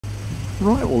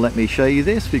Right, well let me show you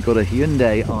this. We've got a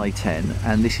Hyundai i10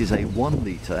 and this is a 1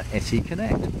 litre SE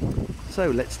Connect. So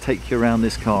let's take you around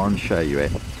this car and show you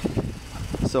it.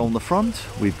 So on the front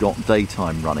we've got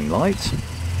daytime running lights.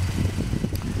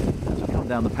 As we come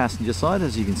down the passenger side,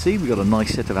 as you can see, we've got a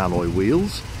nice set of alloy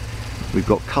wheels. We've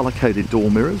got colour-coded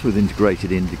door mirrors with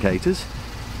integrated indicators.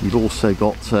 You've also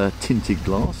got tinted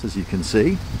glass, as you can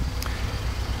see.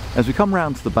 As we come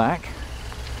round to the back,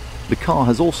 the car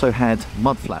has also had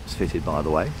mud flaps fitted, by the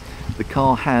way. The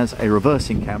car has a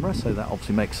reversing camera, so that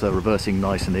obviously makes reversing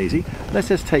nice and easy. Let's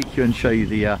just take you and show you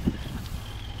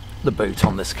the boot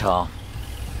on this car.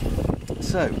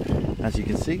 So, as you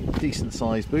can see, decent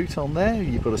sized boot on there.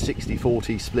 You've got a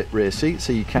 60/40 split rear seat,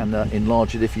 so you can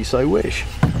enlarge it if you so wish.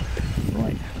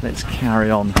 Right, let's carry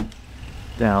on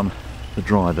down the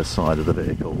driver's side of the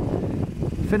vehicle.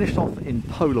 Finished off in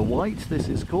polar white, this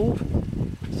is called.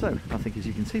 So, I think as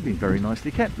you can see, been very nicely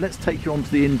kept. Let's take you on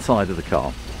to the inside of the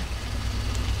car.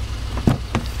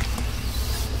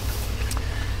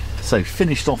 So,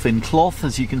 finished off in cloth,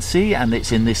 as you can see, and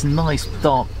it's in this nice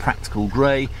dark practical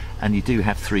grey, and you do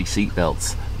have 3 seat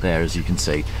belts there, as you can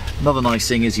see. Another nice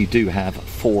thing is you do have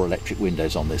 4 electric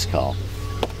windows on this car.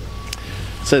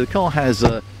 So the car has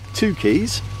 2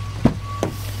 keys.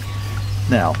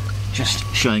 Now, just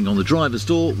showing on the driver's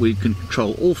door, we can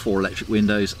control all 4 electric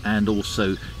windows and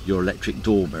also your electric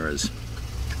door mirrors.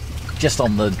 Just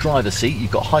on the driver's seat,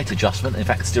 you've got height adjustment. In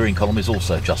fact, the steering column is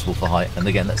also adjustable for height. And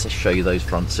again, let's just show you those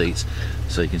front seats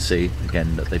so you can see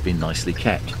again that they've been nicely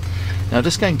kept. Now,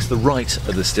 just going to the right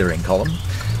of the steering column,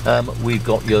 we've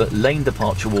got your lane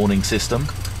departure warning system.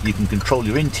 You can control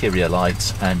your interior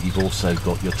lights, and you've also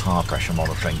got your tyre pressure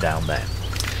monitoring down there.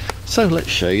 So let's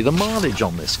show you the mileage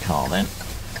on this car then.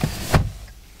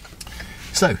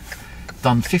 So,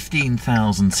 done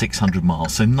 15,600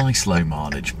 miles, so nice low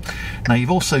mileage. Now you've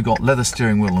also got leather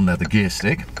steering wheel and leather gear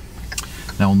stick.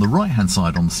 Now on the right hand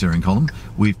side on the steering column,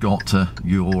 we've got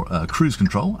your cruise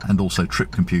control and also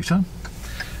trip computer.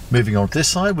 Moving on to this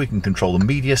side, we can control the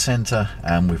media center,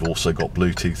 and we've also got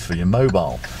Bluetooth for your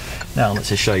mobile. Now let's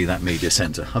just show you that media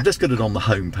center. I've just got it on the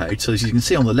home page, so as you can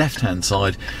see on the left hand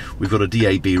side, we've got a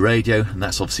DAB radio, and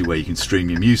that's obviously where you can stream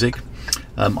your music.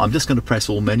 I'm just going to press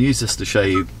all menus just to show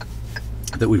you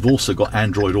that we've also got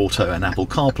Android Auto and Apple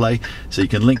CarPlay, so you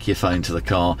can link your phone to the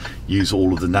car, use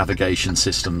all of the navigation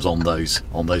systems on those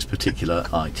particular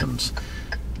items.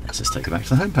 Let's just take it back to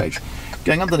the home page.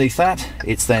 Going underneath that,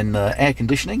 it's then air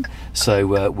conditioning,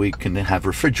 so we can have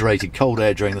refrigerated cold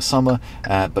air during the summer,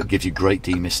 but gives you great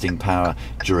demisting power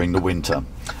during the winter.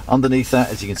 Underneath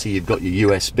that, as you can see, you've got your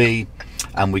USB,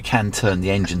 and we can turn the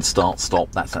engine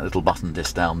start-stop. That's that little button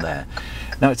just down there.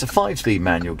 Now it's a 5-speed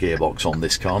manual gearbox on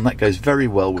this car, and that goes very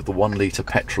well with the 1 litre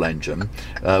petrol engine,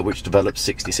 which develops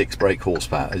 66 brake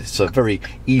horsepower. It's a very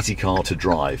easy car to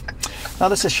drive. Now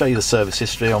let's just show you the service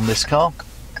history on this car.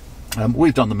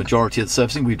 We've done the majority of the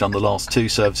servicing. We've done the last 2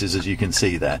 services, as you can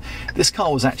see there. This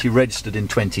car was actually registered in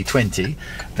 2020.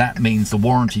 That means the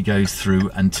warranty goes through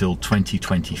until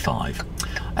 2025.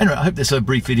 Anyway, I hope this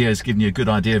brief video has given you a good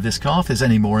idea of this car. If there's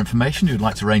any more information you'd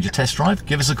like to arrange a test drive,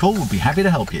 give us a call. We'll be happy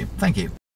to help you. Thank you.